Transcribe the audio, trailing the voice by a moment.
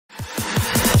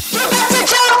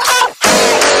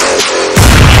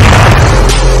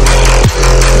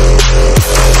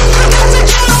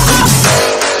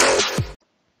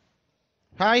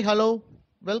Hi, hello.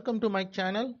 Welcome to my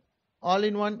channel,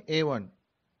 All-in-One A1,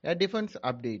 a defense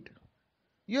update.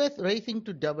 US racing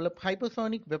to develop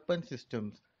hypersonic weapon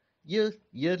systems years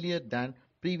earlier than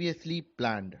previously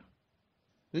planned.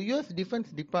 The US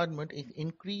Defense Department is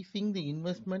increasing the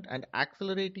investment and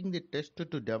accelerating the test to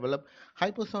develop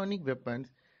hypersonic weapons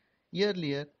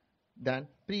earlier than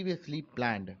previously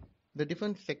planned, the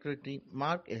Defense Secretary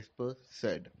Mark Esper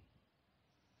said.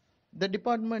 The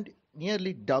department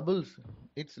nearly doubles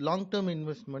its long-term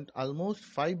investment, almost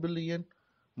 5 billion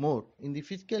more in the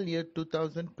fiscal year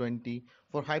 2020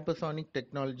 for hypersonic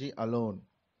technology alone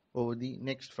over the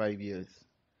next 5 years.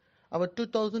 Our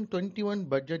 2021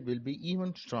 budget will be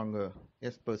even stronger,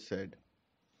 Esper said.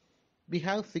 We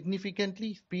have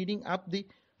significantly speeding up the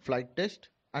flight test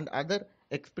and other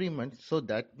experiments so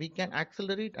that we can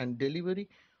accelerate and delivery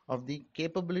of the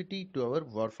capability to our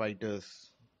warfighters.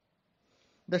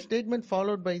 The statement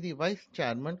followed by the Vice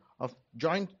Chairman of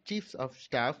Joint Chiefs of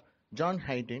Staff John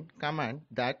Hyten comment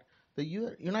that the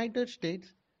United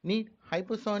States need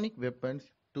hypersonic weapons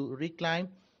to reclaim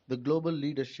the global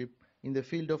leadership in the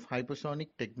field of hypersonic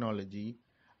technology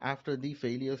after the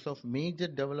failures of major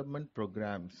development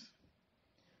programs.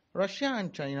 Russia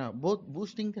and China both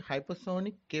boosting the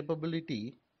hypersonic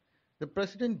capability. The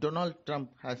President Donald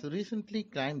Trump has recently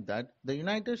claimed that the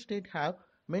United States have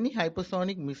many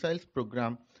hypersonic missiles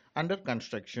programs under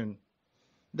construction.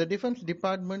 The Defense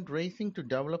Department racing to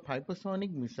develop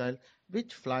hypersonic missile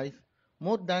which flies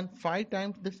more than 5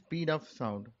 times the speed of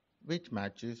sound, which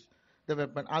matches the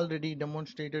weapon already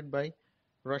demonstrated by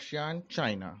Russia and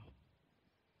China.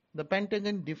 The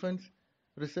Pentagon Defense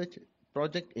Research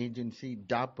Project Agency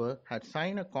DARPA had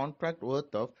signed a contract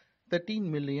worth of 13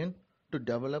 million to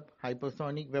develop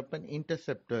hypersonic weapon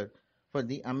interceptor for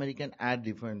the American air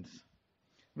defense,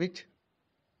 which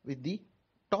with the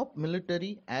top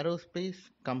military aerospace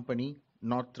company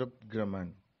Northrop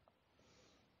Grumman.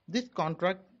 This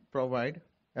contract provides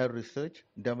a research,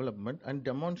 development and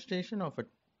demonstration of a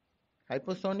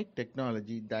hypersonic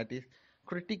technology that is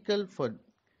critical for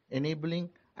enabling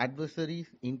adversaries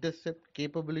intercept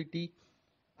capability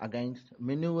against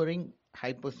maneuvering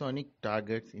hypersonic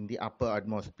targets in the upper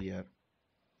atmosphere.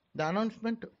 The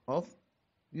announcement of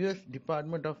US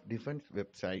Department of Defense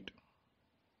website.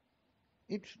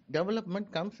 Its development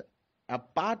comes a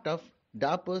part of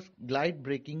DARPA's glide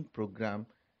braking program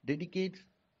dedicates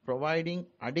providing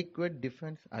adequate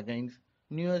defense against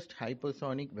newest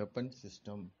hypersonic weapon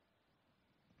system.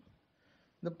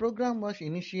 The program was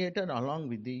initiated along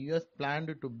with the US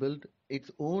planned to build its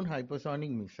own hypersonic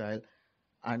missile,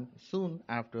 and soon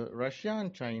after Russia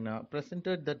and China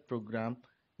presented that program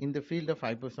in the field of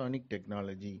hypersonic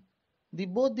technology.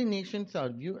 Both the nations are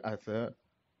viewed as a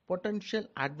potential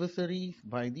adversaries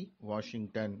by the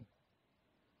Washington.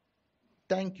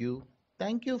 Thank you.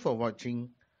 Thank you for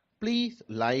watching. Please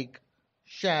like,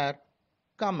 share,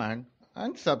 comment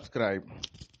and subscribe.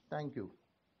 Thank you.